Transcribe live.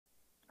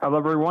Hello,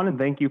 everyone, and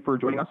thank you for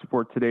joining us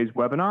for today's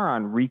webinar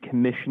on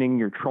recommissioning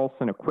your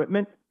Traulsen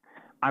equipment.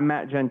 I'm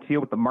Matt Gentile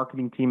with the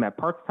marketing team at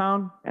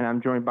Partstown, and I'm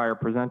joined by our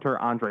presenter,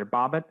 Aundre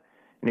Bobbitt,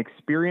 an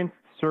experienced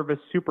service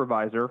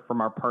supervisor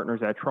from our partners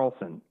at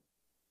Traulsen.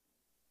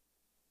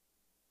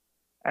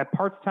 At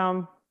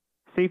Partstown,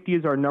 safety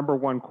is our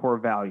 #1 core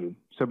value.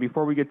 So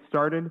before we get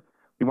started,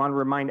 we want to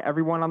remind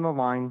everyone on the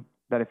line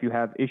that if you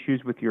have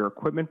issues with your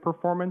equipment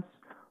performance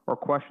or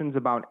questions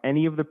about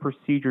any of the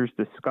procedures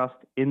discussed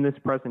in this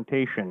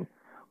presentation,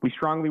 we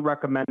strongly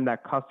recommend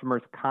that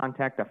customers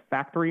contact a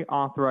factory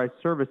authorized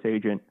service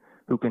agent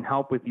who can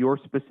help with your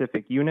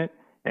specific unit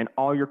and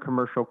all your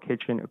commercial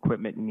kitchen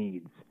equipment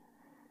needs.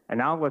 And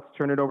now let's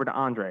turn it over to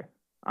Aundre.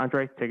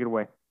 Aundre, take it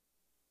away.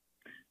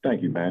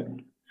 Thank you, Matt.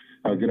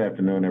 Good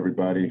afternoon,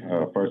 everybody.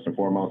 First and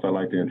foremost, I'd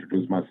like to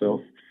introduce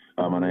myself.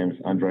 My name is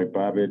Aundre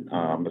Bobbitt.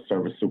 I'm the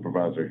service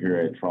supervisor here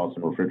at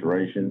Traulsen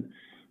Refrigeration.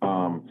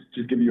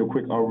 Just give you a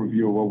quick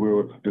overview of what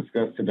we'll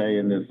discuss today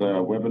in this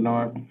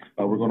webinar.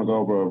 We're going to go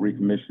over a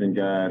recommissioning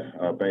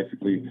guide,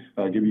 basically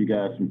give you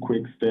guys some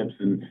quick steps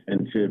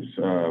and tips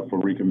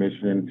for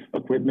recommissioning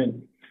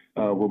equipment.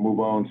 We'll move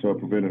on to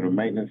preventative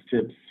maintenance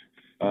tips.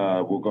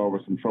 We'll go over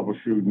some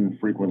troubleshooting,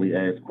 frequently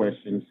asked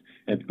questions,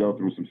 and to go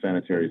through some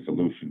sanitary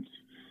solutions.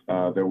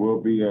 There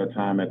will be a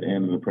time at the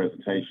end of the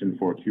presentation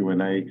for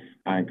Q&A.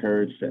 I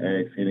encourage to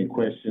ask any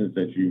questions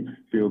that you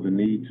feel the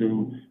need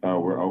to.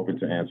 We're open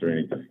to answer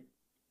anything.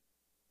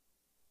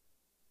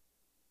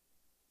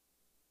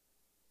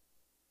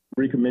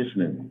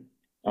 Recommissioning.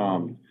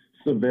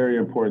 It's a very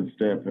important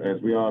step.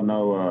 As we all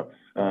know,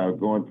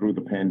 going through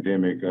the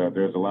pandemic,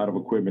 there's a lot of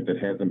equipment that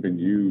hasn't been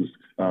used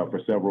for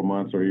several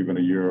months or even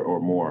a year or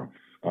more.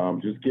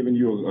 Just giving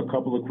you a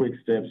couple of quick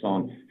steps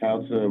on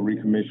how to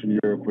recommission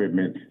your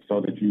equipment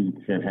so that you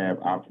can have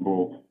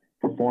optimal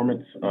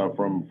performance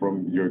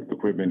from your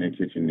equipment and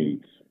kitchen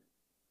needs.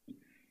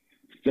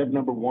 Step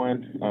number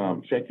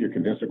 1, check your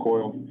condenser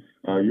coil.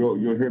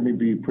 You'll hear me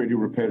be pretty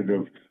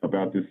repetitive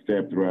about this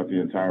step throughout the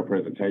entire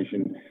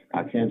presentation.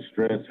 I can't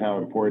stress how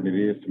important it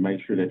is to make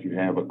sure that you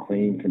have a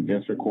clean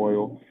condenser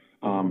coil.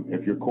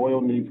 If your coil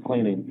needs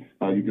cleaning,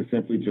 you can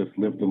simply just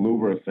lift the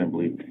louver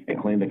assembly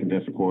and clean the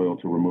condenser coil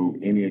to remove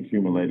any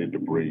accumulated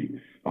debris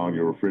on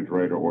your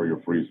refrigerator or your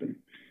freezer.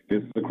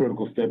 This is a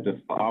critical step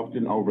that's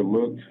often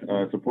overlooked.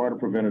 It's a part of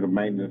preventative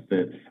maintenance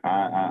that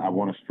I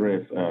want to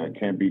stress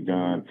can't be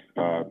done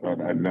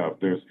enough.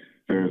 There's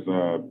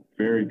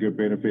very good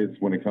benefits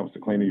when it comes to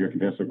cleaning your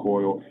condenser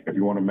coil if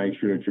you want to make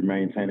sure that you're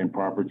maintaining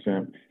proper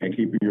temp and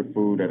keeping your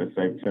food at a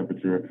safe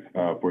temperature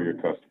for your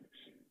customers.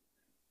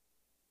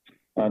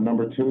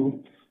 Number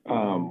 2,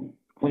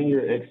 clean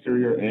your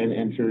exterior and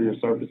interior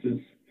surfaces.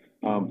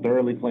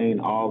 Thoroughly clean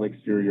all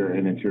exterior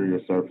and interior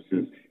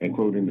surfaces,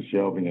 including the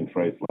shelving and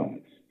tray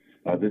slides.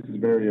 This is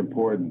very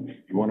important.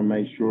 You want to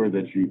make sure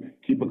that you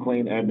keep a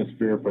clean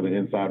atmosphere for the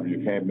inside of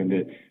your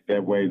cabinet.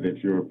 That way that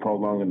you're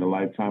prolonging the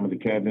lifetime of the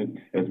cabinet,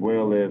 as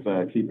well as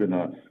keeping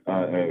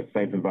a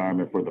safe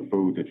environment for the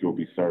food that you'll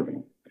be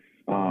serving.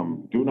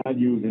 Do not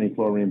use any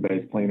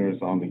chlorine-based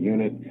cleaners on the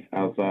unit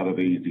outside of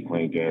the Easy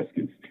Clean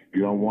gaskets.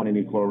 You don't want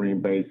any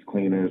chlorine-based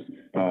cleaners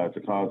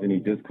to cause any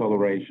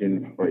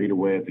discoloration or eat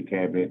away at the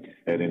cabinet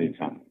at any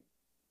time.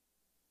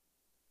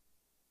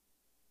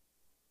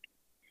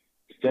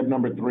 Step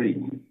number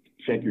 3,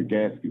 check your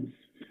gaskets.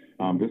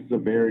 This is a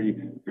very,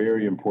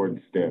 very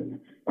important step.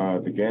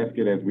 The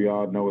gasket, as we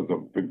all know, is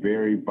a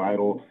very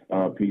vital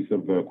piece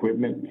of the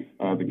equipment.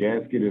 The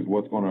gasket is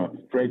what's going to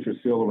create your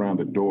seal around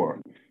the door,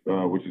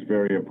 which is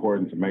very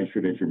important to make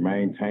sure that you're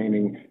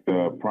maintaining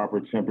the proper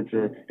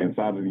temperature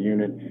inside of the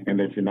unit and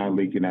that you're not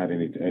leaking out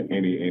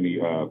any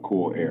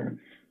cool air,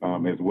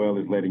 as well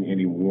as letting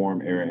any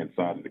warm air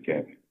inside of the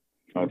cabinet.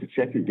 To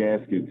check your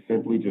gasket,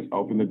 simply just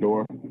open the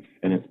door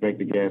and inspect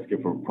the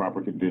gasket for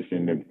proper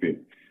condition and fit,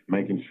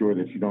 making sure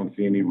that you don't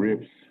see any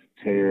rips,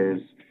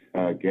 tears,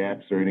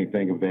 gaps, or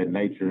anything of that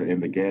nature in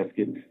the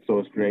gasket, so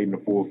it's creating a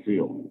full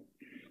seal.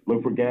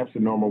 Look for gaps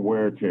in normal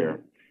wear and tear.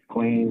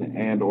 Clean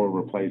and or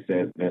replace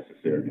as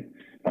necessary.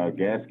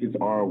 Gaskets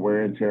are a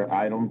wear and tear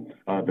item.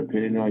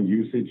 Depending on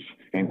usage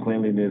and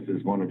cleanliness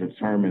is going to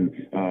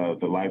determine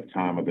the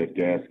lifetime of that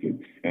gasket.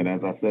 And as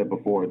I said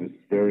before, this is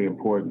very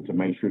important to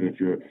make sure that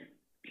you're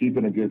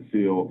keeping a good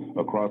seal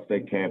across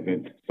that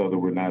cabinet so that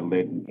we're not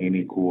letting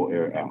any cool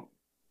air out.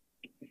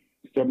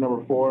 Step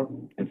number 4,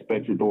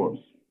 inspect your doors.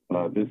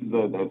 This is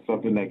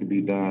something that can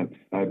be done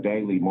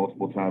daily,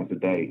 multiple times a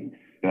day.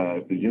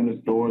 If the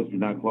unit's doors do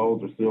not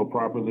close or seal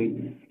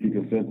properly, you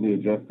can simply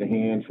adjust the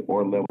hinge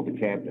or level the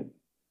cabinet.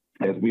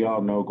 As we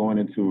all know, going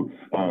into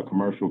a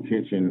commercial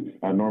kitchen,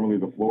 normally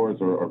the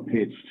floors are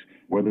pitched.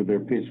 Whether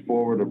they're pitched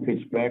forward or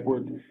pitched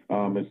backward,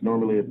 it's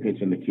normally a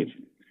pitch in the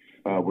kitchen.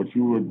 What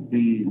would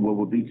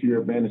be to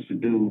your advantage to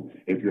do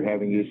if you're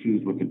having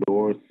issues with the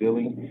doors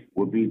sealing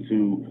would be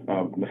to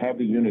have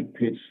the unit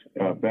pitch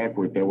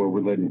backward. That way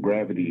we're letting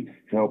gravity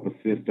help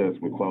assist us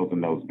with closing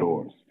those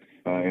doors.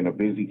 in a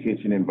busy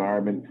kitchen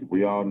environment.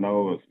 We all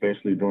know,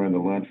 especially during the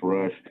lunch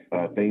rush,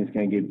 things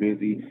can get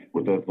busy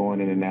with us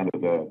going in and out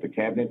of the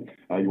cabinet.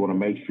 You want to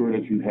make sure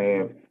that you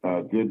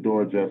have good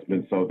door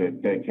adjustments so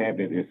that that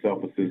cabinet is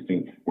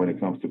self-assisting when it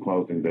comes to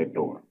closing that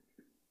door.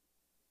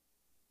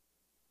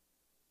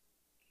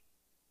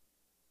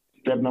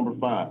 Step number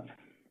 5,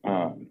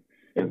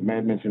 as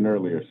Matt mentioned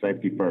earlier,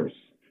 safety first.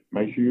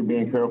 Make sure you're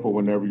being careful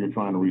whenever you're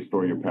trying to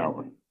restore your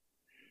power.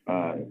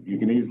 You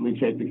can easily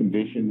check the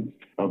condition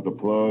of the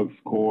plugs,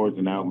 cords,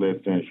 and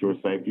outlets to ensure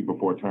safety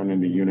before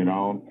turning the unit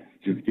on.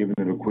 Just giving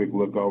it a quick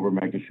look over,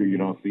 making sure you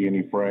don't see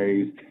any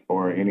frays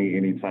or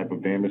any type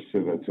of damage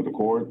to the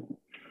cord.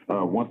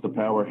 Once the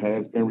power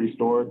has been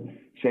restored,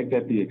 check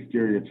that the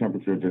exterior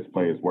temperature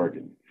display is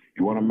working.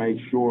 You want to make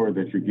sure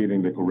that you're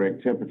getting the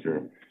correct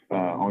temperature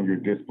on your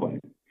display.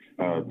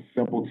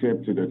 Simple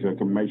tip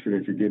to make sure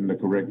that you're getting the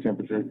correct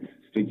temperature: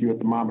 stick your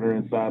thermometer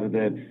inside of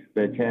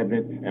that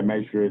cabinet and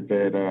make sure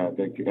that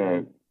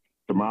the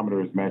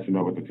thermometer is matching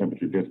up with the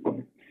temperature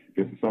display.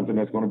 This is something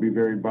that's going to be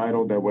very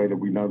vital. That way that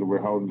we know that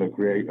we're holding the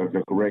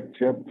correct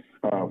temp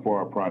for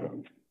our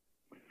product.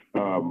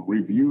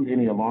 Review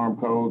any alarm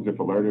codes if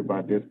alerted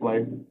by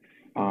display.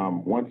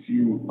 Once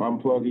you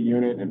unplug a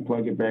unit and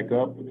plug it back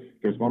up,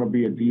 there's going to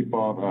be a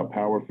default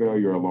power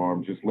failure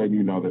alarm, just letting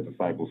you know that the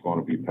cycle is going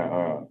to be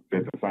that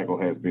the cycle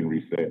has been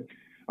reset.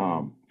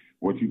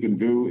 What you can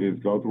do is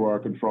go through our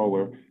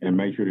controller and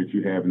make sure that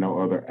you have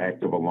no other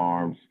active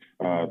alarms,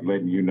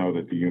 letting you know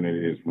that the unit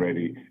is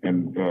ready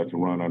and to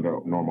run under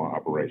normal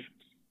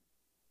operations.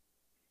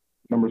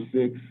 Number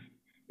 6,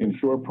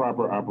 ensure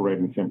proper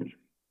operating temperature.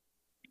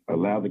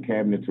 Allow the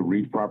cabinet to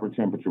reach proper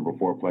temperature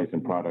before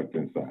placing product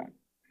inside.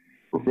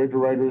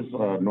 Refrigerators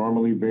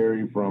normally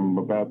vary from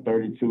about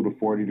 32 to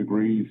 40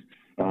 degrees.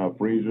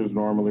 Freezers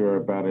normally are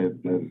about at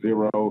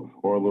 0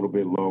 or a little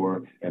bit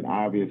lower, and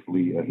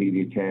obviously a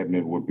heated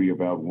cabinet would be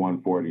about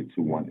 140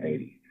 to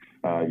 180.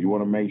 You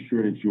want to make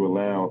sure that you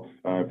allow,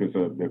 if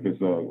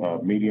it's a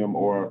medium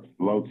or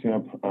low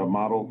temp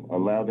model,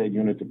 allow that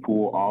unit to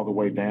cool all the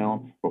way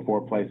down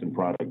before placing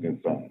product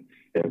inside.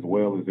 As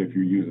well as if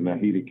you're using a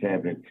heated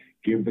cabinet,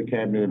 give the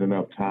cabinet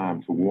enough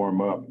time to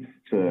warm up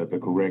to the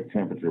correct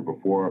temperature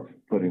before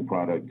putting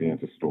product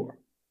into store.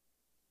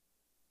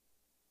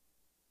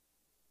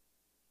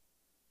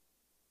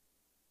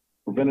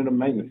 Preventative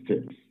maintenance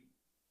tips.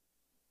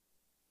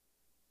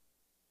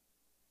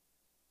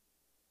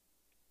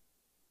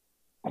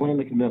 Clean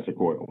the condenser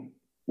coil.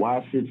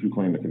 Why should you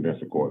clean the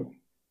condenser coil?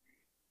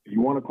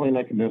 You want to clean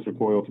that condenser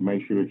coil to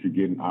make sure that you're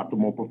getting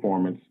optimal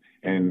performance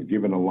and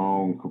giving a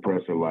long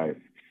compressor life.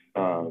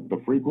 The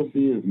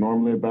frequency is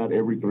normally about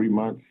every 3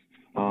 months.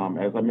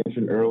 As I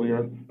mentioned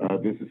earlier,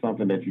 this is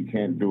something that you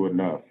can't do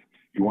enough.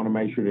 You want to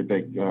make sure that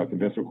that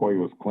condenser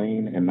coil is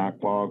clean and not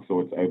clogged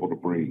so it's able to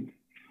breathe.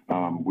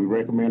 We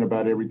recommend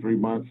about every 3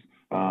 months.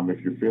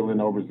 If you're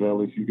feeling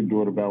overzealous, you can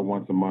do it about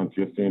once a month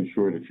just to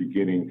ensure that you're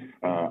getting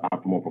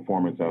optimal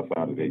performance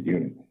outside of that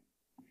unit.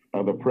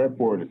 The prep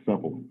for it is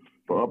simple.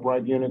 For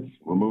upright units,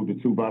 remove the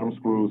 2 bottom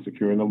screws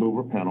securing the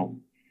louver panel,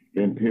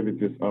 then pivot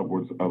this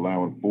upwards,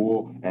 allowing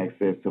full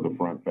access to the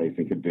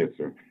front-facing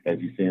condenser, as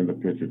you see in the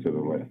picture to the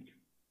left.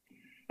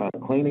 The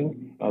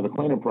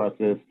cleaning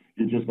process,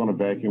 you're just going to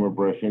vacuum or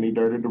brush any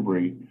dirt or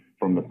debris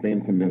from the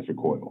thin condenser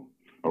coil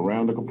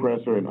around the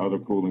compressor and other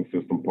cooling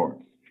system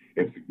parts.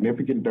 If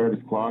significant dirt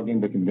is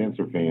clogging the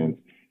condenser fans,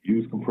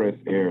 use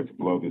compressed air to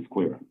blow this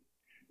clear.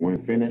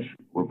 When finished,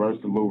 reverse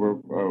the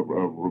louver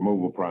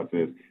removal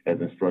process as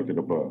instructed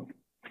above.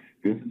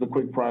 This is a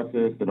quick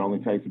process that only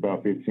takes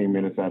about 15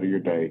 minutes out of your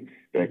day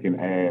that can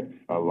add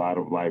a lot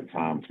of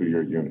lifetime to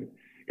your unit.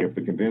 If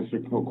the condenser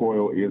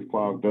coil is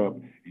clogged up,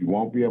 you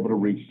won't be able to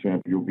reach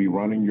temp. You'll be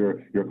running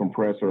your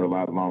compressor a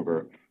lot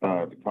longer,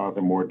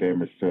 causing more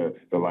damage to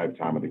the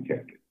lifetime of the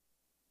cabinet.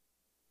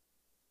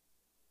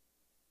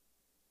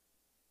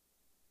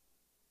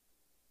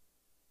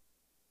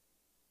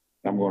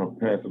 I'm going to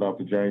pass it off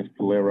to James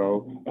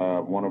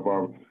Polero, one of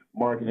our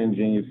marketing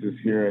geniuses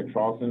here at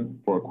Traulsen,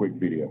 for a quick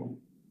video.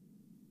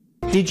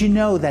 Did you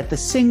know that the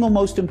single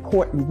most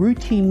important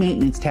routine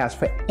maintenance task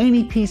for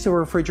any piece of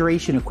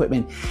refrigeration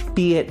equipment,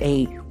 be it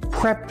a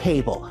prep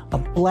table, a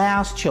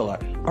blast chiller,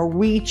 a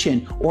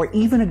reach-in, or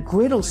even a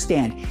griddle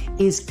stand,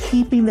 is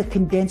keeping the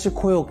condenser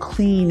coil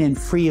clean and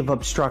free of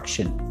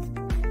obstruction?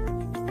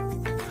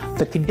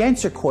 The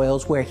condenser coil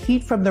is where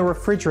heat from the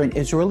refrigerant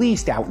is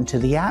released out into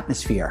the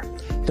atmosphere.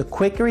 The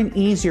quicker and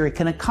easier it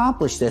can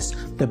accomplish this,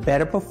 the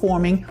better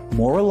performing,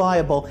 more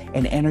reliable,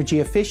 and energy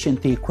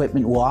efficient the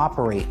equipment will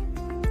operate.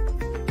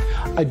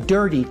 A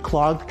dirty,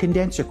 clogged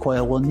condenser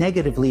coil will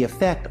negatively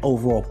affect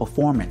overall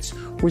performance,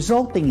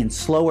 resulting in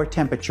slower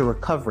temperature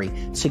recovery,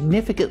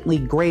 significantly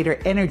greater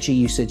energy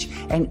usage,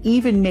 and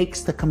even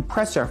makes the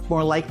compressor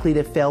more likely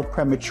to fail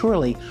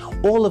prematurely,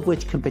 all of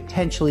which can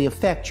potentially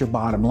affect your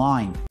bottom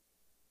line.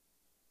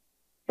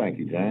 Thank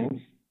you,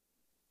 James.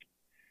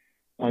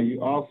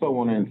 You also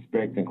want to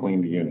inspect and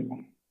clean the unit.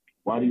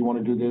 Why do you want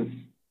to do this?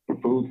 For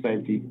food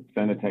safety,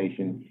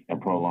 sanitation,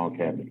 and prolonged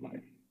cabinet life.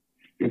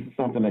 This is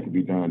something that can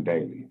be done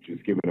daily.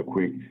 Just give it a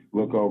quick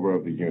look over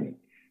of the unit.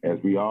 As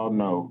we all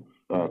know,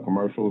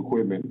 commercial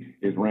equipment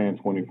is ran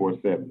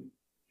 24/7.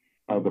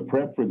 The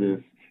prep for this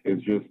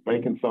is just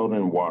baking soda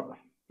and water.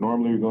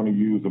 Normally, you're going to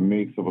use a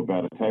mix of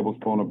about a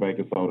tablespoon of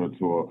baking soda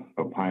to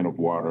a pint of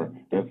water.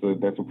 That's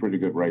a pretty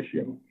good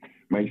ratio.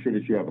 Make sure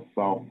that you have a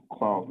soft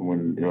cloth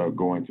when you're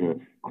going to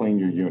clean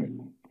your unit.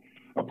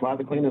 Apply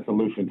the cleaning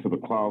solution to the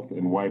cloth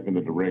and wipe in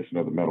the direction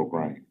of the metal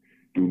grain.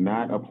 Do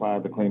not apply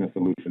the cleaning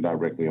solution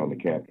directly on the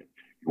cabinet.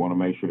 You want to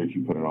make sure that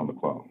you put it on the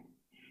cloth.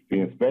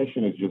 The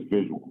inspection is just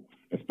visual.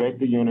 Inspect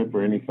the unit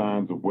for any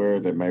signs of wear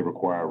that may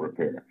require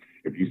repair.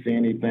 If you see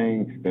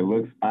anything that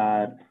looks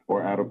odd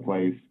or out of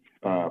place,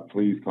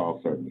 please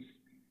call service.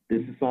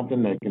 This is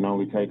something that can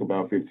only take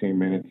about 15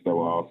 minutes that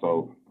will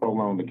also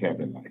prolong the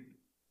cabinet life.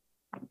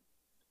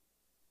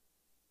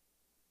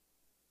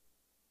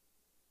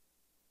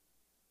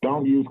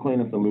 Don't use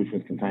cleaning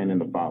solutions containing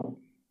the following: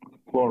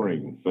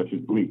 chlorine, such as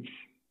bleach,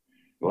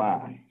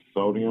 lye,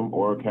 sodium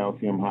or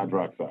calcium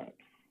hydroxide,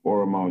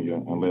 or ammonia,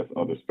 unless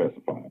other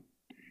specified.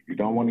 You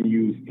don't want to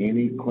use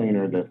any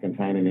cleaner that's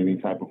containing any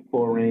type of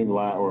chlorine,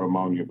 lye, or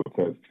ammonia,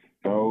 because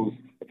those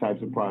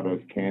types of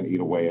products can eat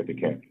away at the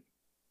cabinet.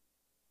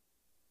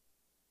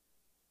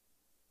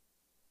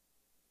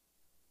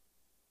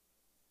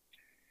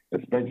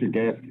 Inspect your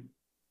gasket.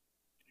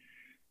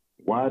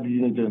 Why do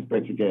you need to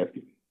inspect your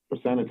gasket? For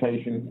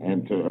sanitation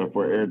and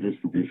for air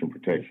distribution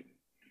protection.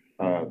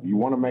 You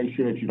want to make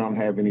sure that you don't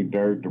have any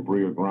dirt,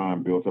 debris, or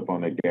grime built up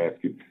on that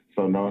gasket,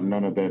 so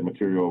none of that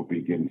material will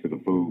be getting to the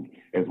food,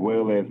 as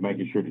well as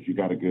making sure that you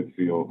got a good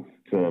seal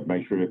to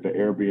make sure that the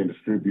air being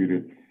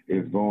distributed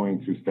is going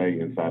to stay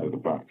inside of the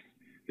box.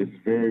 This is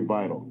very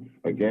vital.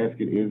 A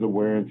gasket is a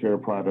wear and tear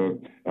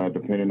product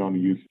depending on the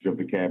usage of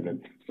the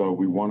cabinet, so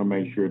we want to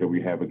make sure that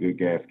we have a good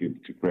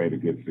gasket to create a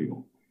good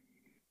seal.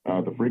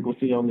 The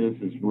frequency on this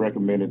is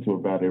recommended to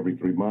about every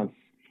 3 months.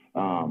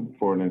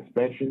 For an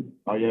inspection,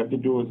 all you have to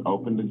do is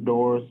open the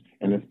doors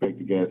and inspect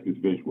the gaskets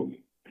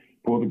visually.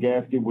 Pull the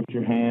gasket with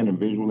your hand and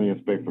visually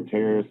inspect for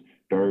tears,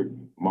 dirt,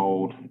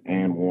 mold,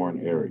 and worn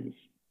areas.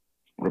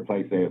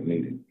 Replace as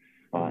needed.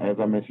 As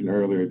I mentioned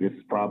earlier, this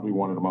is probably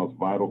one of the most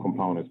vital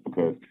components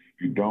because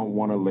you don't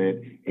want to let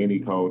any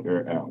cold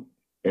air out,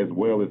 as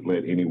well as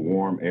let any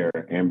warm air,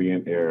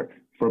 ambient air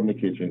from the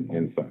kitchen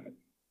inside.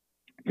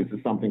 This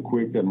is something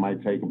quick that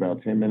might take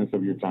about 10 minutes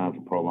of your time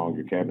to prolong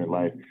your cabinet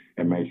life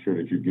and make sure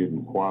that you're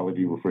getting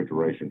quality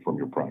refrigeration from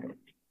your product.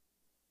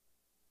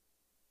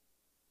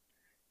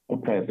 I'll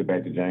pass it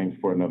back to James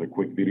for another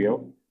quick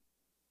video.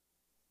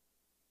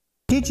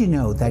 Did you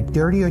know that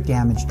dirty or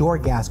damaged door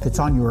gaskets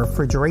on your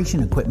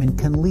refrigeration equipment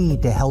can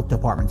lead to health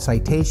department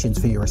citations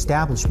for your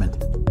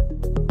establishment?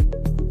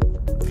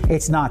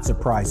 It's not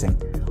surprising.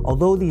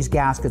 Although these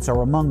gaskets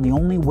are among the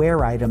only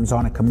wear items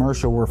on a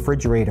commercial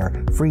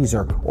refrigerator,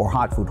 freezer, or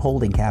hot food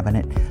holding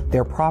cabinet,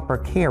 their proper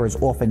care is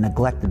often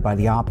neglected by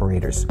the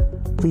operators.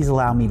 Please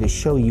allow me to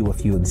show you a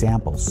few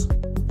examples.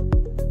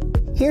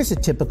 Here's a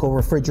typical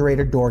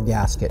refrigerator door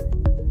gasket.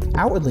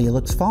 Outwardly it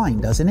looks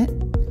fine, doesn't it?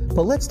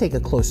 But let's take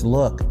a closer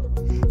look.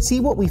 See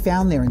what we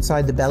found there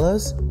inside the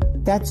bellows?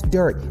 That's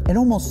dirt and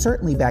almost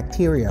certainly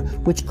bacteria,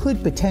 which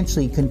could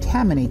potentially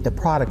contaminate the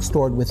product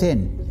stored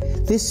within.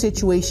 This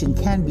situation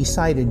can be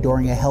cited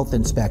during a health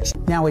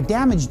inspection. Now, a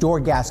damaged door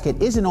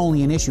gasket isn't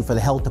only an issue for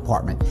the health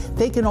department.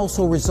 They can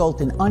also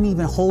result in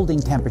uneven holding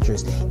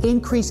temperatures,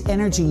 increased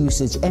energy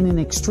usage, and in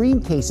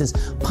extreme cases,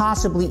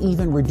 possibly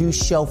even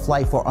reduced shelf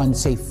life or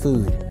unsafe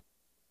food.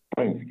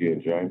 Thanks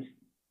again, James.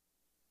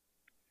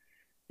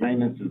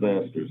 Maintenance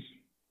disasters.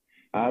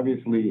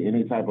 Obviously,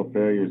 any type of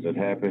failures that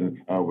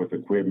happen with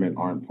equipment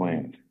aren't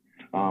planned.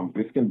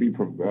 This can be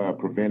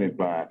prevented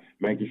by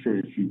making sure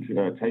that you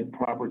take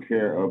proper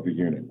care of the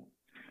unit.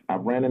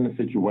 I've ran into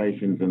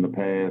situations in the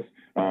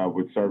past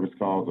with service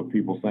calls of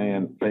people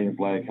saying things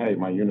like, hey,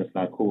 my unit's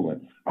not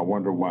cooling. I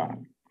wonder why.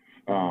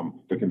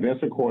 The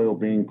condenser coil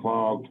being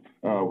clogged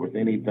with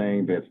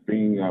anything that's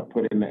being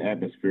put in the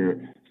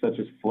atmosphere, such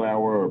as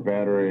flour or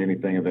batter or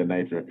anything of that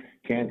nature,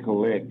 can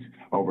collect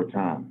over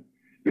time.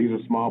 These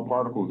are small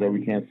particles that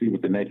we can't see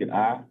with the naked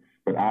eye,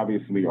 but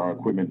obviously our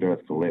equipment does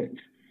collect.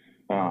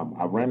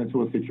 I ran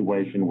into a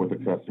situation with a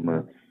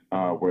customer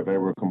where they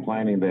were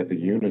complaining that the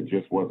unit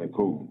just wasn't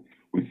cooling.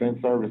 We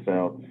sent service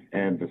out,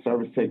 and the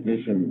service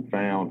technician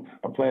found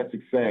a plastic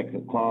sack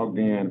clogged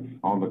in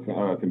on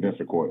the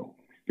condenser coil.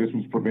 This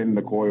was preventing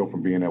the coil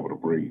from being able to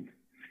breathe.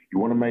 You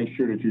want to make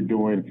sure that you're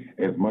doing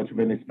as much of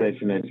an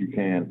inspection as you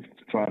can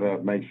to try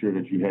to make sure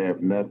that you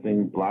have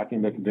nothing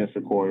blocking the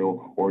condenser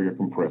coil or your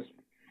compressor.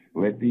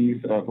 Let these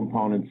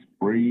components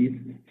breathe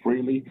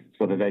freely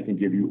so that they can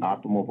give you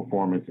optimal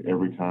performance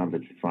every time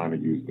that you're trying to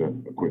use the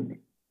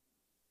equipment.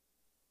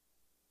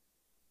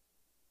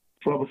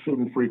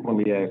 Troubleshooting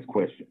frequently asked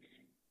questions.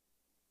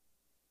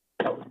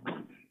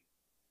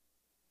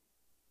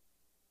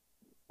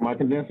 My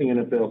condensing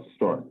unit fails to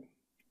start.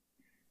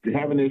 If you're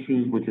having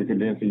issues with your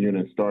condensing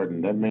unit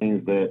starting, that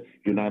means that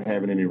you're not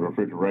having any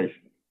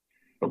refrigeration.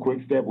 A quick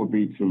step would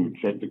be to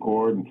check the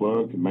cord and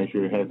plug to make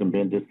sure it hasn't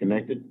been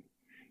disconnected.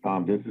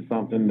 This is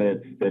something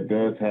that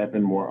does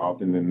happen more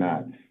often than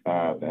not.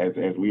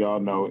 As we all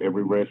know,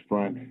 every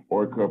restaurant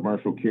or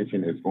commercial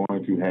kitchen is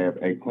going to have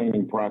a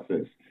cleaning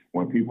process.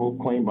 When people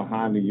clean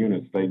behind the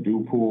units, they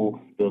do pull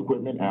the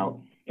equipment out,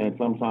 and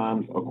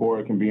sometimes a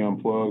cord can be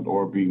unplugged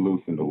or be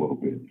loosened a little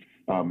bit.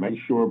 Make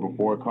sure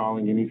before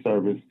calling any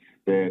service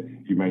that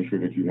you make sure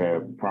that you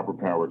have proper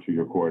power to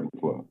your cord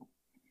and plug.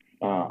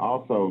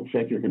 Also,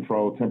 check your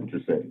control temperature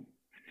setting.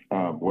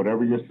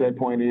 Whatever your set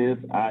point is,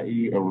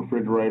 i.e. a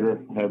refrigerator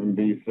having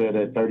be set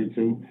at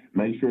 32,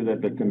 make sure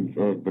that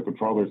the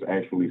controller is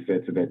actually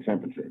set to that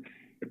temperature.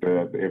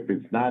 If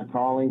it's not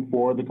calling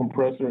for the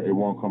compressor, it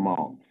won't come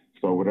on.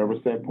 So whatever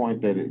set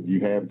point that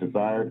you have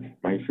desired,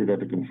 make sure that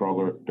the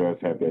controller does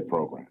have that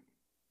program.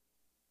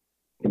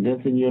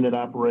 Condensing unit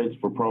operates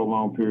for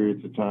prolonged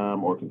periods of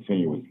time or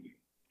continuously.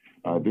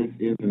 This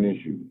is an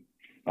issue.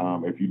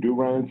 If you do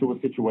run into a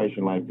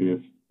situation like this,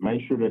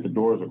 make sure that the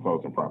doors are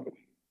closing properly.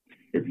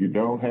 If you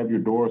don't have your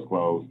doors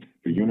closed,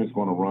 the unit's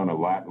going to run a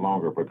lot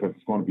longer because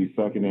it's going to be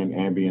sucking in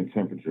ambient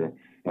temperature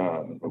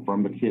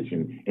from the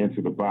kitchen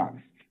into the box,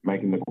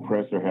 making the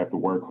compressor have to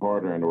work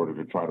harder in order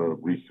to try to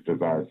reach the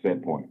desired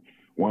set point.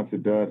 Once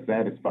it does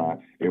satisfy,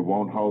 it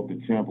won't hold the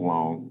temp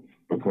long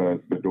because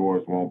the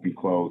doors won't be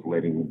closed,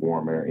 letting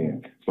warm air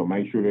in. So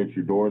make sure that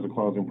your doors are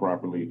closing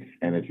properly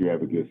and that you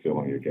have a good seal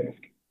on your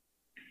gasket.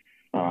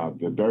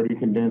 The dirty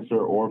condenser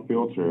or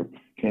filter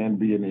can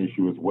be an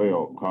issue as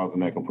well, causing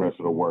that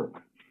compressor to work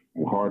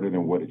harder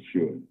than what it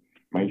should.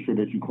 Make sure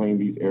that you clean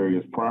these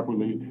areas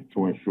properly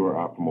to ensure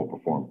optimal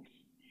performance.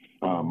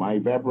 My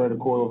evaporator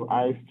coil is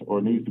iced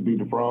or needs to be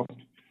defrosted.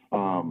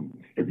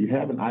 If you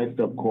have an iced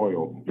up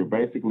coil, you're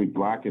basically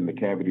blocking the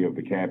cavity of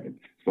the cabinet.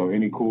 So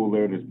any cool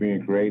air that's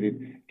being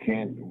created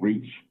can't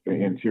reach the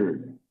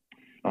interior.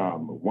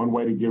 One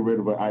way to get rid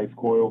of an ice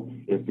coil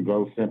is to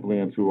go simply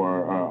into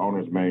our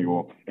owner's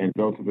manual and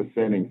go to the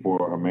setting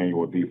for a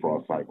manual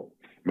defrost cycle.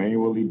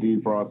 Manually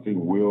defrosting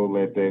will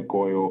let that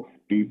coil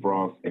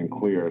defrost and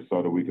clear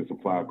so that we can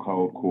supply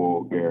cold,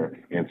 cool air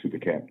into the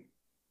cabinet.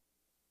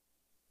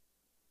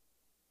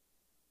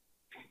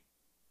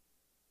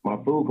 My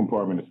food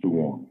compartment is too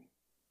warm.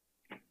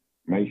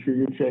 Make sure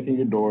you're checking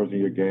your doors and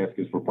your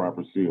gaskets for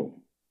proper seal.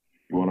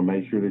 You want to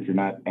make sure that you're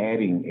not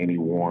adding any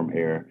warm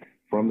air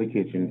from the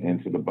kitchen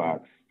into the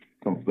box,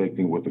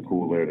 conflicting with the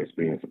cool air that's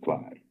being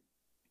supplied.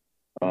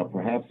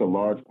 Perhaps a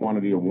large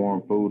quantity of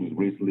warm food has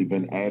recently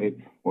been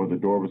added or the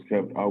door was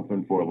kept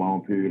open for a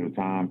long period of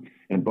time.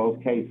 In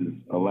both cases,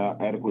 allow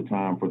adequate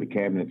time for the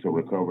cabinet to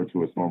recover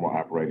to its normal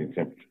operating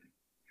temperature.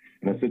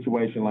 In a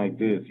situation like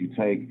this, you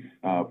take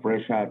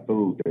fresh hot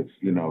food that's,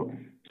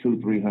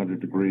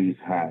 200-300 degrees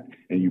hot,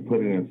 and you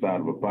put it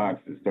inside of a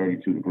box that's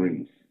 32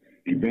 degrees.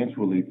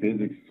 Eventually,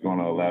 physics is going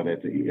to allow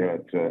that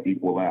to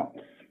equal out.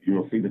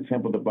 You'll see the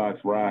temp of the box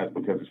rise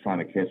because it's trying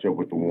to catch up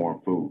with the warm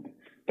food.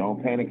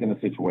 Don't panic in a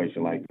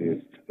situation like this.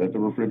 Let the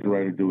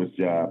refrigerator do its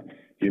job.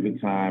 Give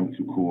it time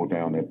to cool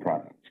down that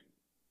product.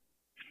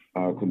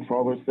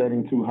 Controller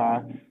setting too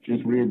high,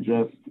 just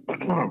readjust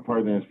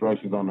per the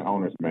instructions on the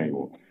owner's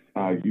manual.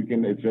 You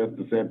can adjust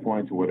the set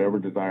point to whatever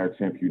desired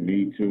temp you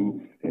need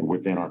to and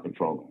within our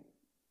controller.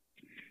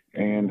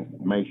 And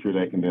make sure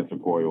that condenser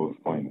coil is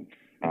clean.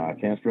 I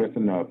can't stress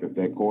enough, if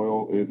that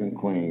coil isn't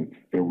clean,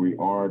 then we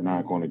are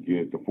not going to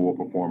get the full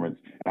performance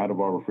out of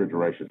our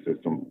refrigeration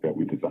system that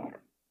we desire.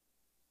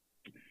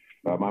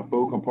 My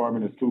food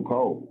compartment is too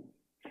cold.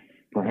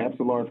 Perhaps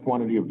a large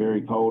quantity of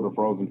very cold or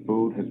frozen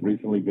food has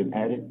recently been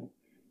added.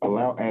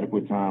 Allow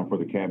adequate time for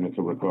the cabinet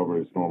to recover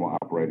its normal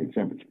operating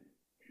temperature.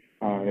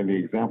 And the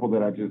example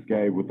that I just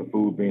gave with the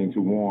food being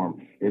too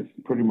warm, it's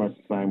pretty much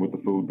the same with the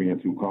food being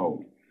too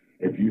cold.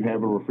 If you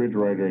have a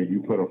refrigerator and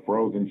you put a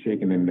frozen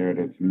chicken in there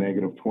that's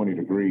negative 20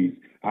 degrees,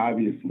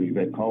 obviously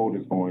that cold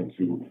is going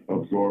to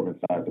absorb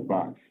inside the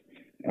box,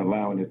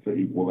 allowing it to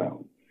equal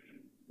out.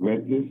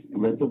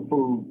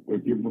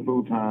 Give the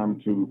food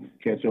time to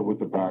catch up with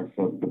the box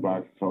so that the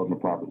box is holding the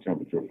proper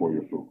temperature for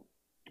your food.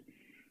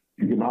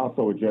 You can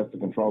also adjust the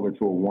controller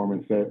to a warmer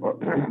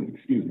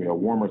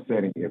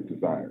setting if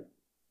desired.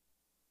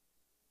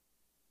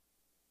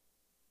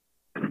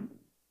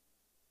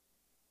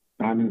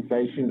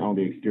 Condensation on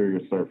the exterior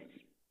surface.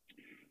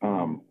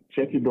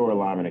 Check your door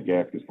alignment and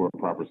gaskets for a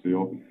proper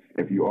seal.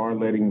 If you are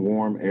letting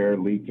warm air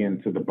leak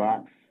into the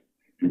box,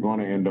 you're going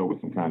to end up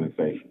with some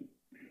condensation.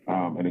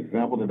 An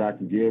example that I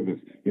can give is,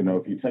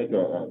 if you take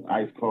a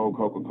ice cold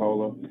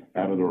Coca-Cola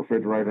out of the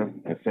refrigerator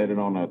and set it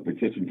on the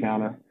kitchen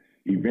counter,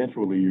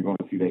 eventually you're going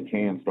to see that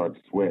can start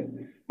to sweat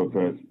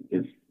because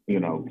it's,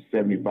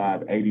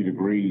 75, 80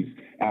 degrees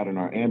out in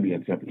our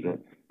ambient temperature,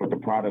 but the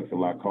product's a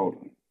lot colder.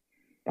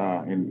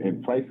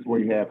 In places where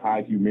you have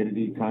high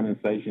humidity,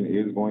 condensation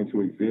is going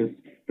to exist.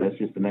 That's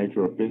just the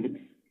nature of physics.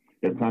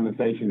 If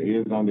condensation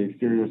is on the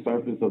exterior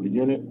surface of the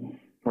unit,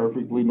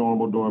 perfectly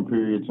normal during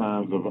period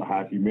times of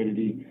high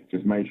humidity.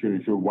 Just make sure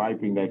that you're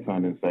wiping that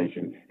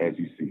condensation as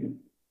you see it.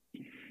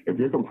 If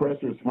your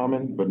compressor is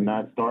humming but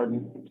not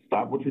starting,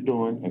 stop what you're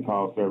doing and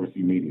call service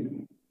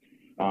immediately.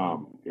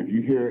 If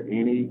you hear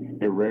any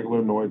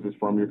irregular noises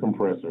from your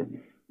compressor,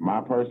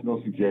 my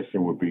personal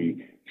suggestion would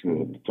be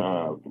to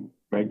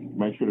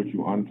make sure that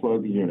you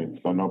unplug the unit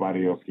so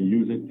nobody else can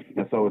use it,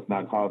 and so it's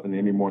not causing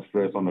any more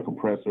stress on the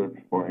compressor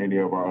or any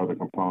of our other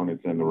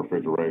components in the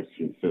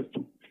refrigeration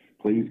system.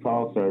 Please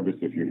call service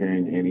if you're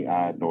hearing any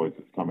odd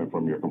noises coming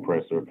from your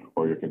compressor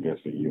or your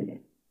condenser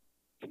unit.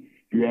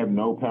 If you have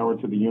no power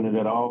to the unit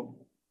at all,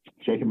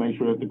 check and make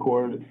sure that the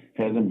cord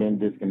hasn't been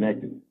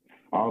disconnected.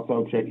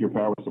 Also, check your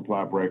power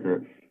supply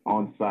breaker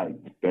on site.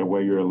 That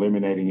way you're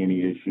eliminating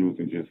any issues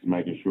and just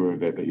making sure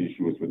that the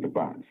issue is with the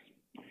box.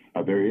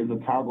 There is a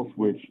toggle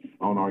switch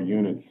on our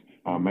units.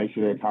 Make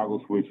sure that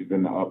toggle switch is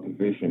in the up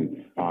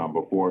position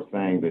before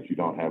saying that you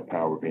don't have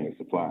power being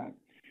supplied.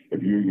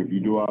 If you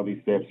do all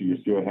these steps and you're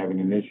still having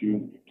an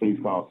issue, please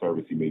call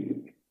service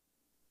immediately.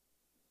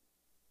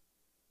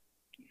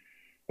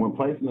 When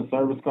placing a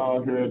service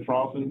call here at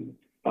Traulsen,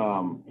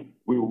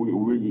 we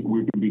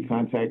can be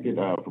contacted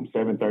from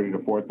 7:30 to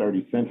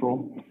 4:30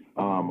 Central.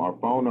 Our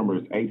phone number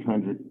is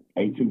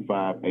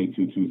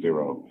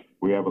 800-825-8220.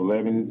 We have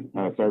 11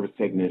 service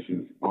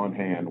technicians on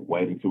hand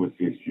waiting to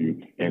assist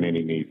you in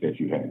any needs that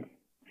you have.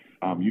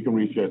 You can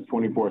reach us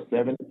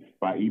 24/7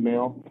 by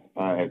email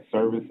at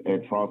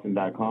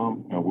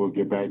service@traulsen.com, and we'll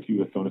get back to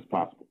you as soon as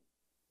possible.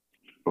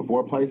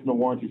 Before placing a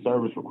warranty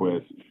service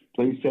request,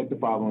 please check the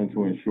following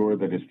to ensure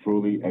that it's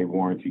truly a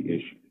warranty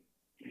issue.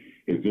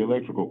 Is the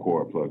electrical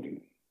cord plugged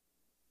in?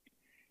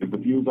 Is the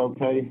fuse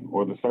okay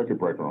or the circuit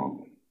breaker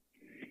on?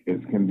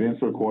 Is the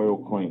condenser coil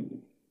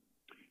clean?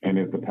 And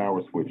is the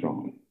power switch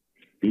on?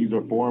 These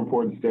are 4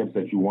 important steps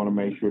that you want to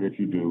make sure that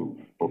you do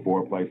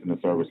before placing a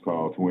service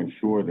call to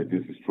ensure that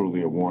this is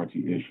truly a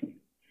warranty issue.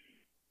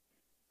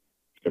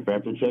 If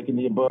after checking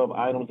the above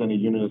items and the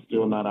unit is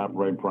still not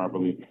operating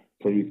properly,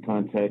 please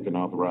contact an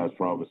authorized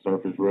Traulsen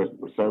service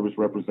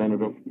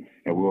representative,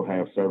 and we'll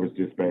have service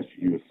dispatched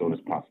to you as soon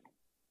as possible.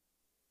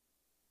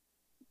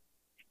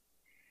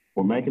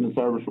 When making a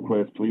service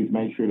request, please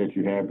make sure that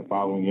you have the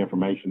following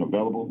information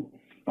available.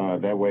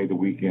 That way that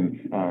we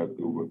can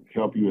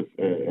help you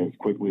as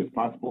quickly as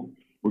possible.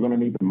 We're going to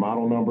need the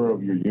model number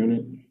of your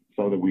unit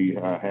so that we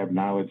have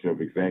knowledge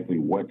of exactly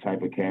what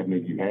type of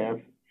cabinet you have.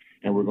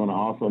 And we're going to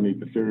also need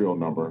the serial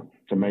number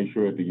to make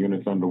sure that the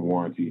unit's under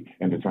warranty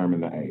and determine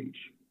the age.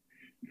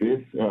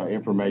 This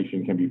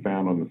information can be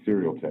found on the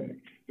serial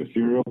tag. The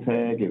serial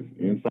tag is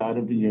inside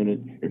of the unit.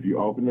 If you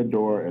open the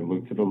door and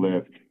look to the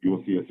left,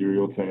 you'll see a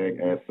serial tag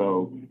as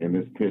so in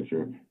this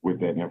picture with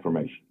that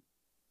information.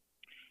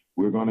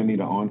 We're going to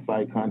need an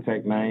on-site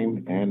contact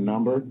name and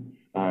number,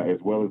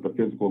 as well as the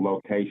physical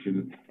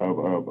location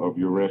of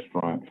your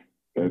restaurant.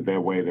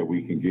 That way that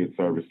we can get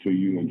service to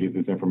you and get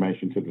this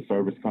information to the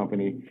service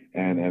company,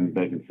 and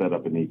they can set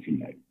up an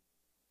ETA.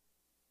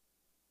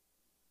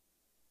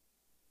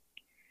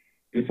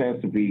 This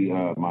has to be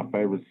my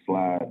favorite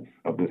slide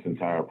of this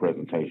entire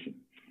presentation.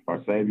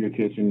 Our Save Your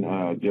Kitchen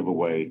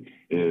giveaway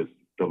is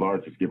the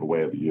largest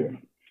giveaway of the year.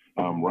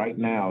 Right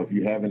now, if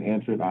you haven't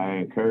entered, I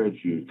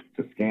encourage you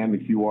to scan the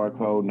QR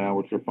code now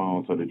with your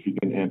phone so that you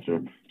can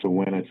enter to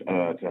win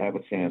to have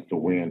a chance to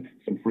win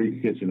some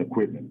free kitchen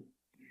equipment.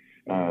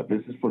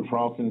 This is for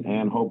Traulsen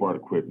and Hobart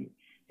equipment.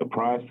 The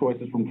prize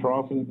choices from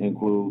Traulsen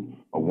include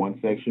a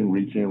 1-section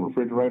reach-in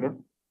refrigerator,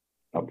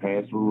 a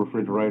pass-through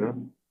refrigerator,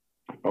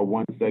 a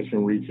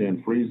 1-section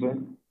reach-in freezer,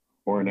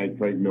 or an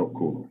 8-crate milk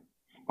cooler.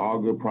 All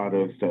good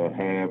products to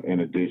have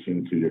in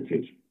addition to your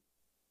kitchen.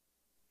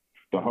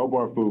 The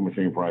Hobart food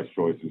machine prize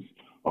choices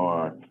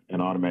are an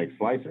automatic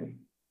slicer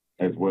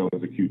as well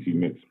as a QT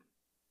mixer.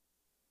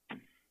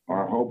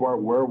 Our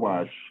Hobart Ware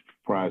Wash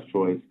prize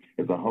choice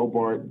is a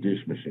Hobart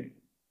dish machine.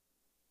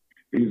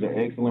 These are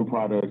excellent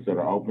products that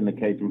are open to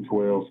K through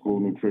 12 school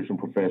nutrition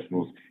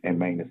professionals and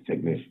maintenance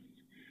technicians.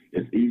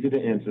 It's easy to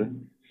enter.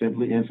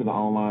 Simply enter the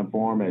online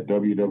form at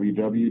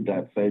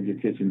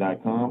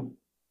www.saveyourkitchen.com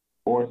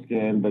or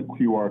scan the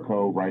QR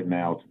code right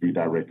now to be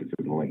directed to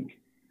the link.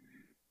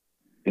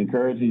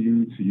 Encouraging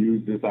you to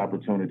use this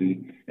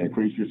opportunity,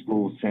 increase your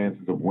school's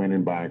chances of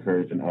winning by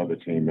encouraging other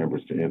team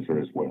members to enter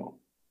as well.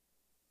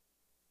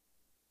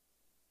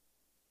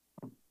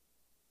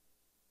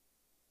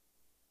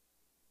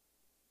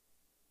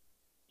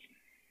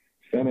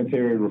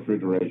 Sanitary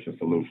refrigeration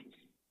solutions.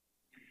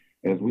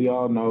 As we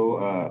all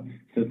know,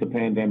 since the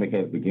pandemic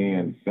has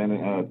begun,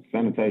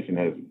 sanitation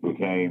has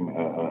become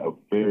a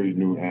very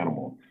new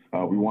animal.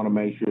 We want to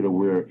make sure that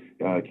we're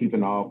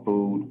keeping all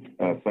food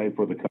safe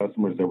for the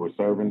customers that we're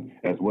serving,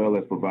 as well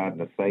as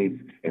providing a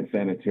safe and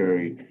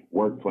sanitary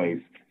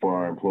workplace for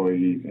our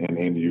employees and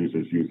end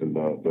users using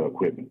the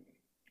equipment.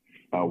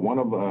 One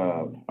of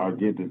our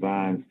good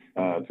designs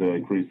to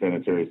increase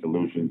sanitary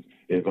solutions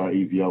is our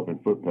Easy Open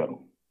foot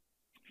pedal.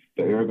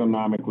 The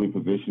ergonomically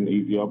positioned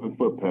Easy Open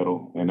foot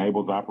pedal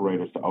enables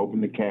operators to open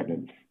the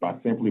cabinet by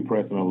simply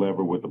pressing a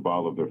lever with the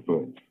ball of their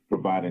foot,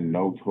 providing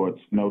no touch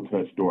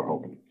door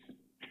openings.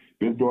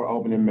 This door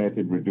opening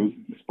method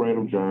reduces the spread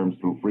of germs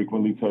through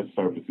frequently touched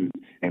surfaces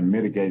and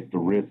mitigates the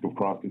risk of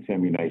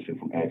cross-contamination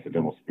from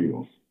accidental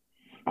spills.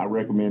 I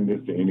recommend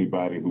this to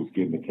anybody who's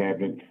getting a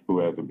cabinet, who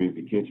has a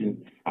busy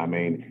kitchen. I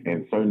mean,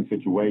 in certain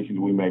situations,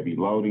 we may be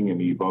loading and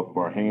need both of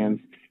our hands,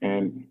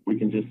 and we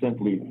can just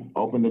simply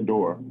open the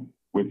door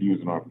with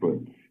using our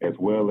foot, as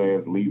well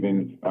as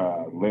leaving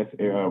less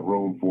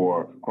room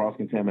for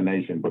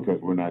cross-contamination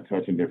because we're not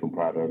touching different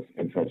products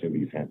and touching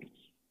these handles.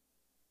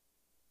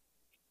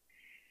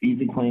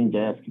 Easy clean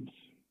gaskets.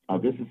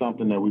 This is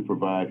something that we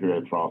provide here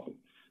at Traulsen.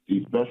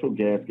 These special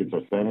gaskets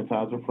are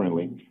sanitizer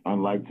friendly,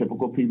 unlike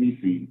typical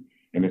PVC,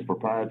 and its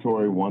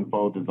proprietary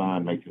one-fold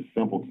design makes it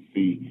simple to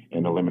see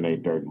and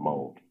eliminate dirt and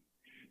mold.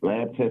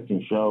 Lab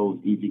testing shows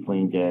Easy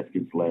Clean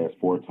gaskets last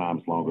 4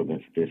 times longer than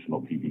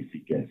traditional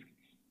PVC gaskets.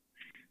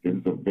 This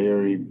is a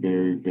very,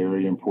 very,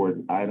 very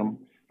important item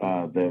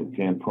that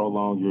can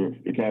prolong your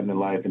cabinet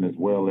life, and as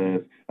well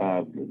as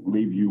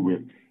leave you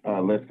with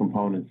less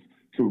components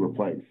to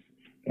replace.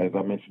 As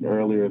I mentioned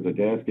earlier, the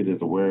gasket is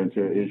a wear and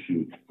tear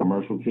issue.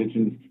 Commercial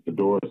kitchens, the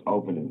door is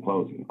open and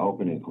closing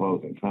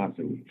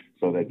constantly.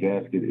 So that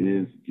gasket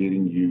is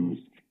getting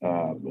used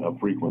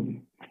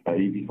frequently.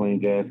 An Easy Clean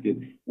gasket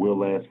will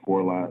last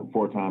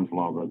 4 times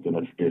longer than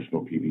a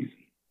traditional PVC.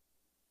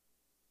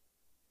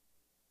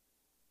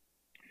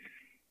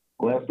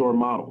 Glass door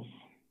models.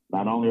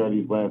 Not only are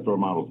these glass door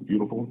models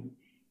beautiful,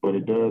 but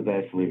it does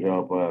actually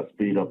help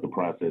speed up the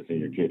process in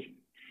your kitchen.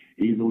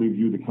 Easily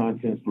view the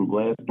contents through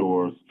glass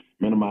doors,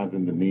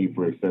 minimizing the need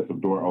for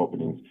excessive door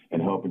openings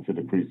and helping to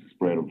decrease the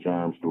spread of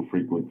germs through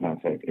frequent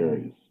contact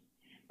areas.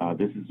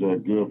 This is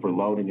good for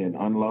loading and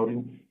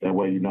unloading. That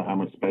way you know how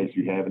much space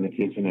you have in the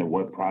kitchen and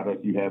what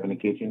product you have in the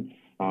kitchen.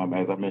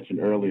 As I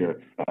mentioned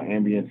earlier,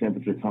 ambient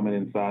temperature coming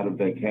inside of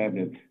that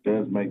cabinet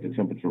does make the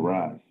temperature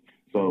rise.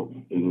 So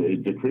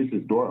it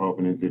decreases door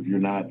openings if you're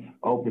not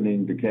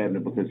opening the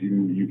cabinet because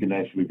you can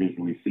actually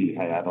visually see,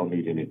 hey, I don't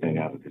need anything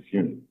out of this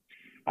unit.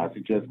 I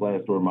suggest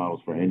glass door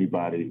models for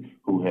anybody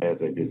who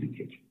has a busy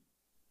kitchen.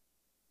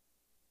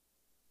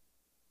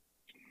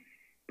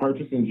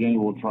 Purchasing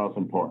genuine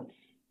Traulsen parts.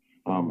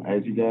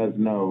 As you guys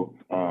know,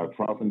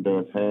 Traulsen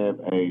does have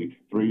a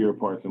 3-year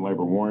parts and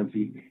labor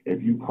warranty.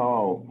 If you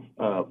call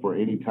for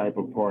any type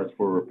of parts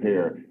for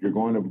repair, you're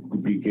going to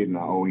be getting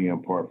an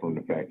OEM part from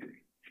the factory.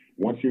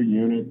 Once your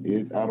unit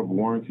is out of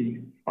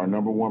warranty, our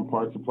 #1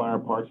 part supplier,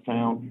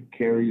 Partstown,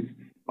 carries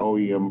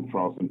OEM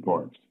Traulsen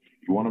parts.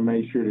 You want to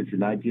make sure that you're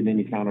not getting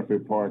any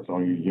counterfeit parts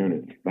on your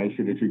unit. Make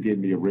sure that you're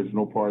getting the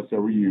original parts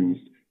that were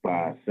used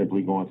by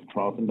simply going to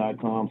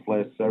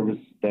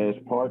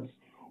Traulsen.com/service-parts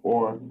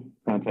or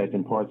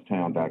contacting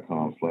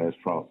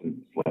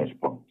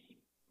Partstown.com/Traulsen/parts.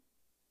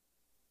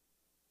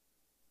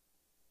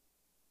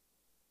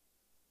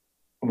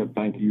 I want to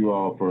thank you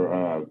all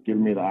for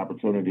giving me the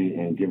opportunity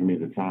and giving me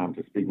the time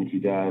to speak with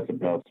you guys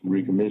about some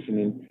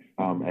recommissioning.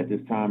 At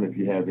this time, if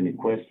you have any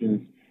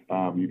questions,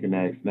 you can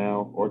ask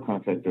now or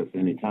contact us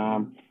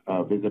anytime.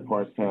 Visit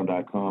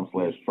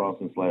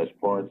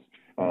Partstown.com/Traulsen/parts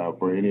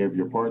for any of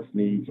your parts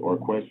needs or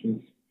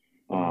questions.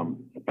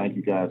 Thank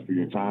you guys for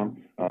your time.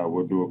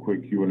 We'll do a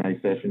quick Q&A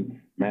session.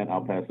 Matt,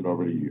 I'll pass it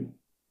over to you.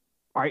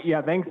 All right,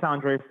 yeah, thanks,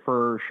 Aundre,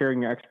 for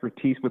sharing your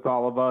expertise with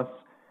all of us.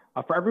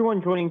 For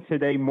everyone joining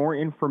today, more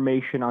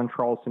information on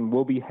Traulsen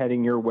will be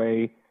heading your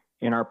way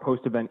in our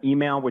post-event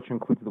email, which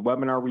includes the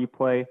webinar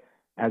replay,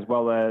 as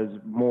well as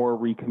more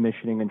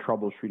recommissioning and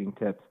troubleshooting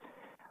tips.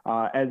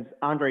 As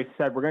Aundre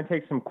said, we're going to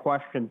take some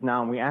questions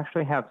now, and we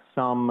actually have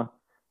some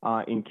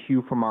in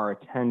queue from our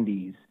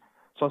attendees.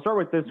 So I'll start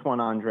with this one,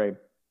 Aundre.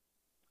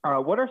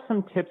 What are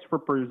some tips for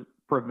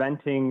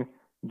preventing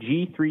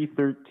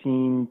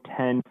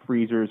G31310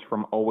 freezers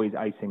from always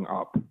icing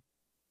up?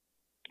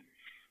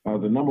 The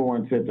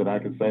 #1 tip that I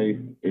could say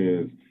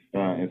is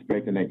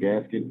inspecting that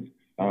gasket.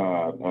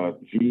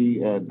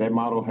 That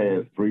model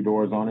has 3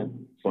 doors on it,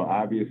 so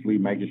obviously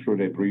making sure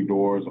that 3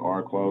 doors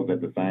are closed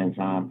at the same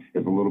time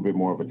is a little bit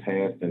more of a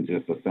task than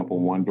just a simple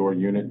 1-door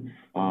unit.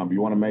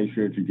 You want to make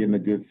sure that you're getting a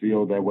good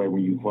seal. That way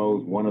when you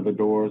close one of the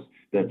doors,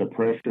 that the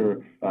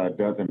pressure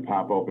doesn't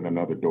pop open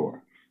another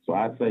door. So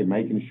I'd say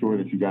making sure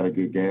that you got a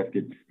good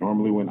gasket.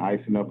 Normally when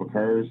icing up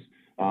occurs,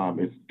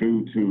 it's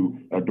due to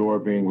a door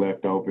being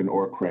left open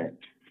or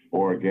cracked,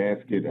 or a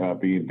gasket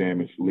being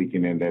damaged,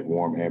 leaking in that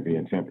warm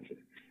ambient temperature.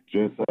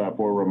 Just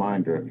for a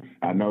reminder,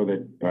 I know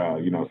that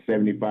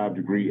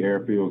 75-degree air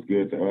feels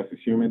good to us as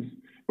humans,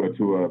 but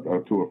to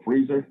a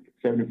freezer,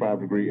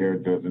 75-degree air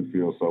doesn't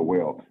feel so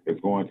well. It's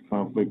going to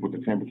conflict with the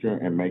temperature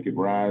and make it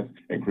rise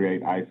and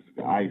create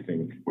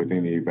icing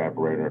within the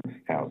evaporator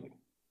housing.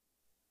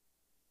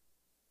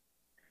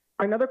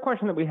 Another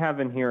question that we have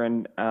in here,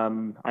 and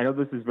I know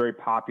this is very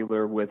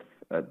popular with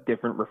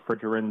different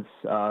refrigerants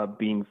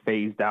being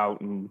phased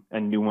out and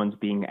new ones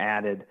being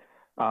added.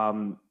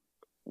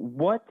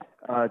 What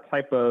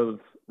type of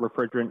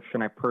refrigerant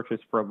should I purchase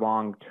for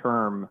long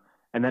term?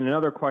 And then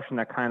another question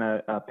that kind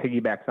of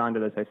piggybacks onto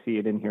this, I see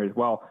it in here as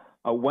well.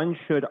 When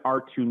should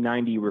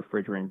R290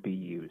 refrigerant be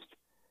used?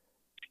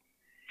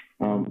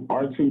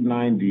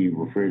 R290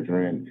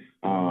 refrigerant,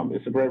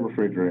 it's a great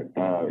refrigerant.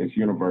 It's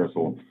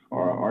universal.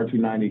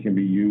 R290 can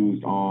be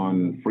used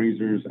on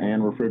freezers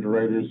and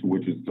refrigerators,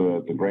 which is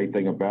the great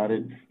thing about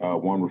it.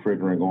 One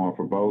refrigerant going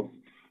for both.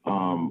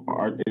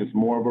 It's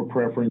more of a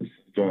preference,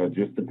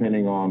 just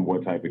depending on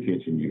what type of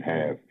kitchen you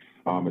have.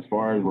 As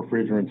far as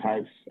refrigerant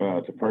types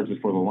to purchase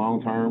for the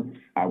long term,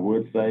 I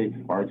would say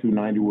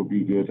R290 would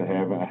be good to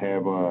have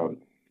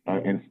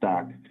in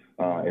stock,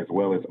 as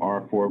well as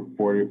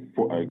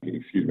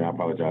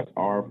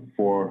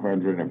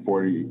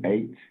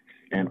R448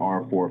 and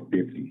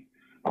R450.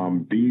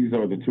 These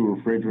are the two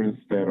refrigerants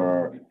that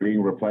are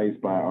being replaced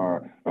by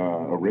our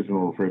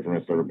original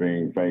refrigerants that are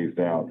being phased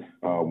out.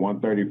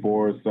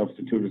 134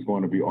 substitute is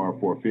going to be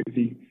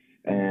R450,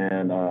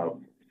 and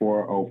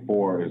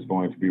 404 is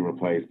going to be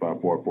replaced by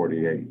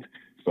 448.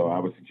 So I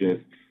would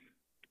suggest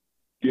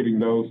getting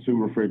those two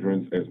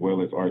refrigerants as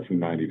well as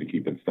R290 to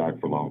keep in stock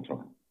for long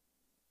term.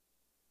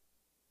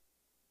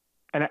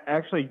 And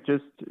actually,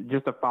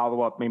 just a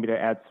follow-up, maybe to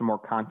add some more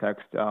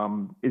context,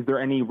 is there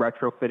any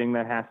retrofitting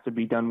that has to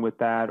be done with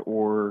that,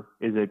 or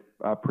is it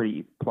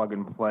pretty plug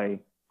and play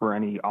for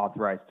any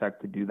authorized tech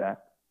to do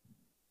that?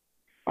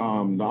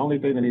 The only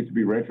thing that needs to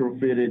be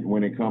retrofitted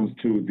when it comes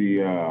to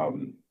the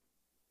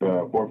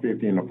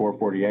 450 and the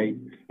 448,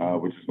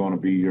 which is going to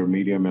be your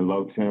medium and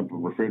low temp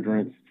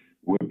refrigerants,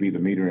 would be the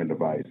metering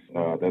device.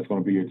 That's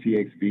going to be your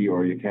TXV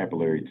or your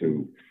capillary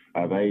tube.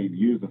 They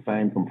use the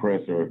same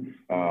compressor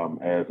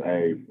as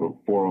a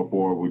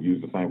 404 would use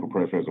the same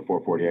compressor as a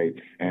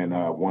 448, and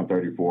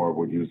 134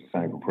 would use the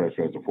same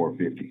compressor as a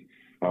 450.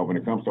 When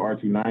it comes to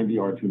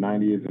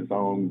R290 is its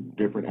own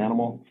different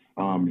animal.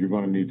 You're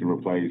going to need to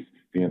replace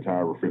the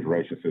entire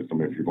refrigeration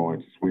system if you're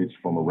going to switch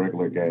from a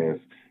regular gas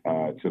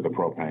to the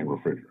propane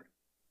refrigerant.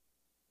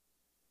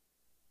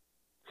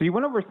 So you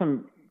went over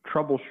some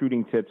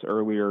troubleshooting tips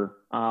earlier,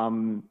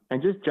 and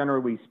just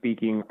generally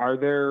speaking, are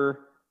there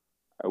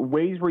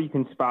ways where you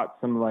can spot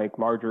some like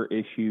larger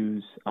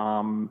issues,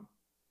 within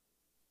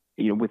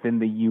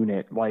the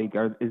unit? Like,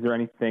 is there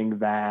anything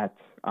that,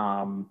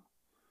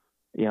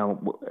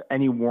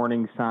 any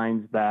warning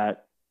signs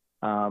that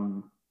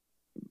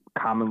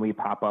commonly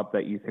pop up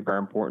that you think are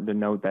important to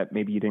note that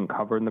maybe you didn't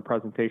cover in the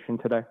presentation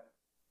today?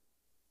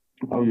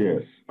 Oh,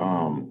 yes.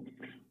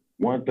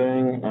 One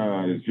thing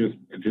is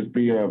just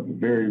be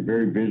very,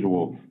 very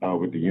visual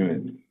with the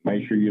unit.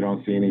 Make sure you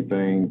don't see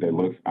anything that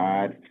looks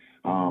odd.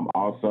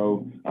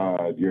 Also,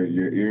 your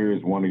ear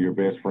is one of your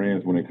best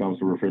friends when it comes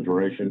to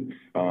refrigeration.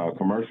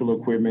 Commercial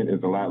equipment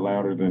is a lot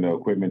louder than the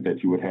equipment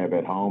that you would have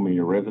at home in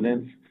your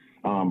residence.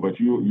 But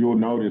you'll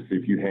notice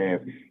if you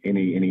have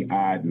any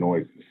odd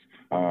noises,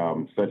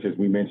 such as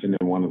we mentioned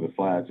in one of the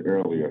slides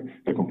earlier,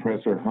 the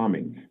compressor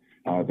humming.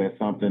 That's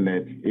something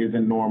that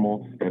isn't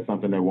normal. That's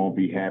something that won't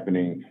be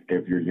happening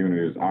if your unit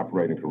is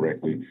operating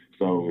correctly.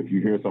 So if you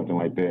hear something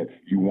like that,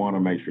 you want to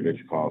make sure that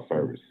you call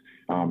service.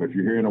 If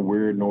you're hearing a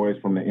weird noise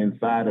from the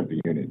inside of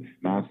the unit,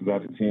 9 times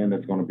out of 10,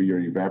 that's going to be your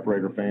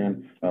evaporator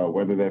fan.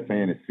 Whether that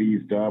fan is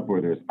seized up or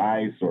there's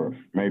ice or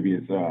maybe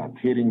it's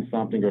hitting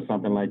something or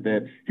something like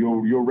that,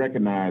 you'll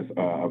recognize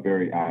a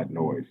very odd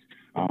noise.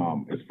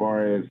 As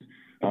far as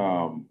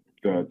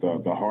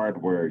the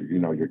hardware,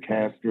 your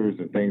casters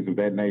and things of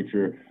that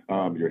nature,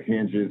 your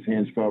hinges,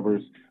 hinge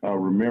covers.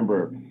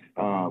 Remember,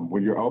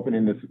 when you're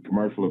opening this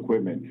commercial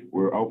equipment,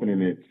 we're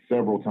opening it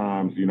several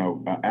times, an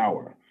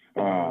hour.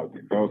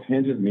 Those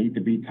hinges need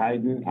to be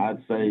tightened.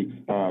 I'd say,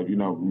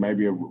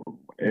 maybe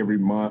every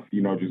month,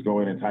 just go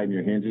in and tighten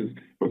your hinges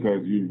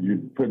because you're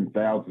putting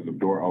thousands of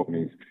door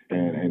openings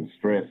and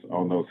stress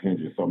on those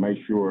hinges. So make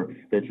sure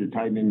that you're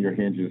tightening your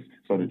hinges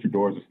so that your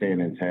doors are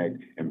staying intact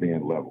and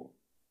being level.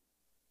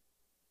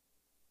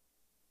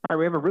 All right,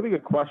 we have a really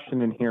good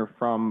question in here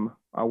from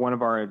one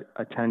of our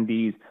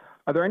attendees.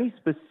 Are there any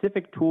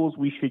specific tools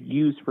we should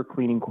use for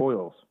cleaning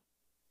coils?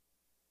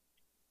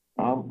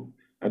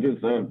 I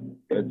just said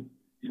that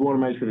you want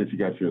to make sure that you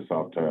got your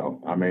soft towel.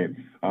 I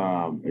mean,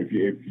 if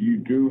you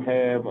do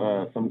have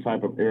some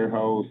type of air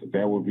hose,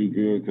 that would be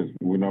good because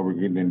we know we're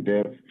getting in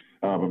depth.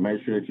 But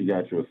make sure that you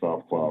got your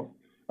soft cloth.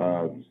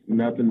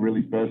 Nothing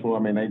really special. I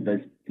mean,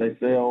 they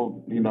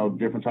sell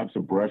different types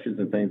of brushes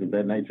and things of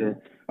that nature.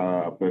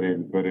 But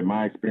in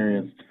my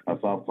experience, a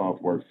soft cloth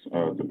works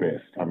the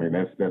best. I mean,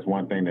 that's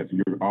one thing that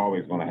you're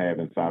always going to have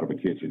inside of a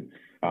kitchen.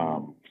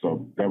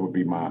 So that would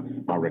be my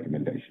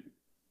recommendation.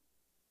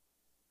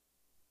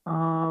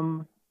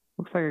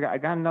 Looks like I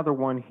got another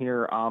one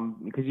here,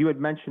 because you had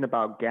mentioned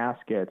about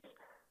gaskets.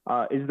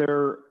 Is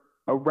there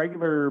a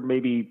regular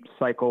maybe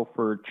cycle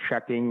for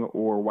checking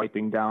or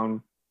wiping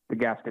down the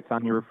gaskets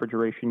on your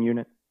refrigeration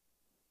unit?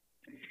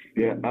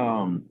 Yeah.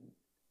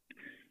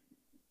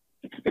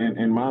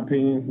 In my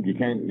opinion, you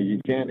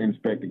can't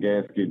inspect the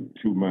gasket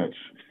too much.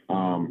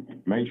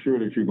 Make sure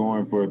that you're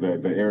going for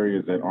the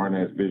areas that aren't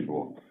as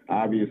visual.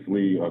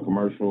 Obviously, a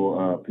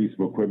commercial piece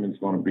of equipment is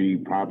going to be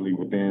probably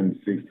within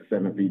 6 to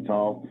 7 feet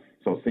tall.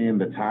 So seeing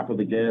the top of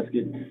the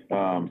gasket,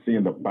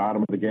 seeing the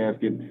bottom of the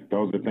gasket,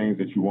 those are things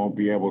that you won't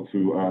be able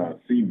to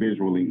see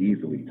visually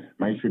easily.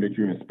 Make sure that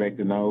you're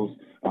inspecting those.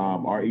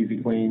 Our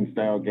Easy Clean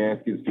style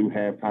gaskets do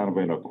have kind of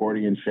an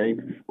accordion shape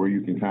where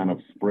you can kind of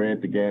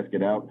spread the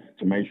gasket out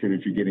to make sure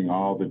that you're getting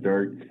all the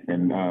dirt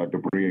and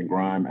debris and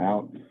grime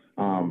out.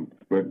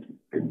 But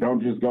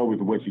don't just go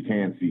with what you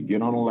can see.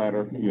 Get on a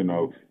ladder, you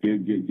know,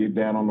 get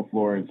down on the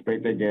floor,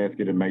 inspect that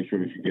gasket, and make sure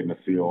that you're getting a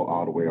seal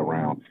all the way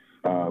around.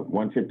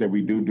 One tip that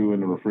we do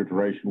in the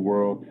refrigeration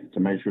world to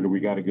make sure that we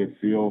got a good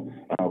seal,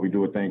 we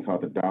do a thing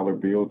called the dollar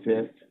bill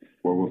test,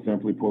 where we'll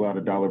simply pull out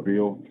a dollar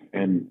bill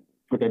and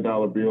put that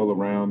dollar bill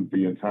around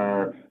the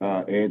entire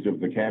edge of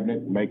the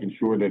cabinet, making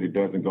sure that it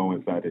doesn't go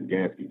inside the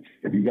gasket.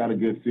 If you got a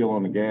good seal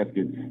on the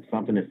gasket,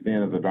 something as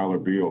thin as a dollar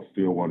bill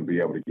still won't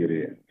be able to get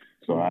in.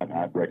 So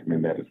I'd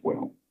recommend that as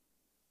well.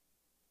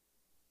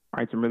 All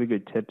right, some really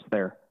good tips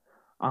there.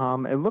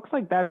 It looks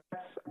like that's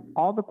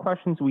all the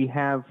questions we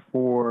have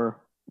for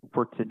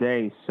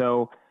today.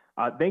 So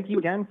thank you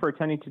again for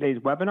attending today's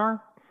webinar.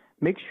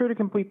 Make sure to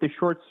complete the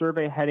short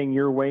survey heading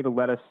your way to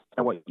let us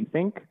know what you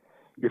think.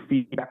 Your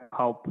feedback will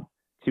help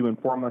to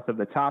inform us of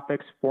the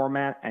topics,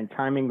 format, and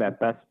timing that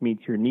best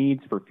meets your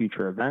needs for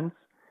future events.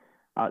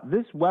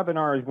 This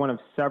webinar is one of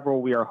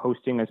several we are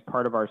hosting as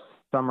part of our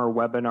Summer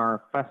Webinar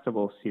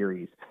Festival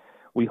series.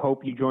 We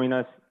hope you join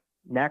us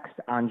next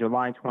on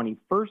July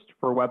 21st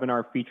for a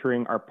webinar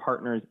featuring our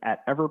partners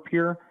at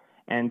Everpure,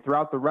 and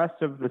throughout the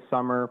rest of the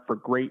summer for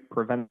great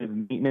preventative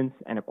maintenance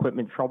and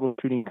equipment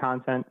troubleshooting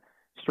content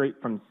straight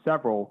from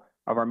several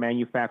of our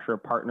manufacturer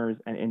partners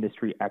and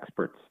industry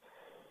experts.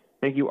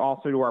 Thank you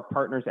also to our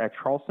partners at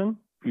Traulsen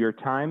for your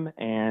time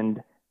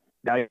and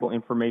valuable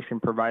information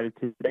provided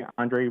today.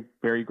 Aundre,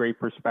 very great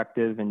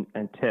perspective and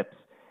tips.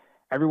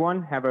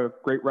 Everyone, have a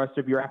great rest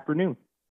of your afternoon.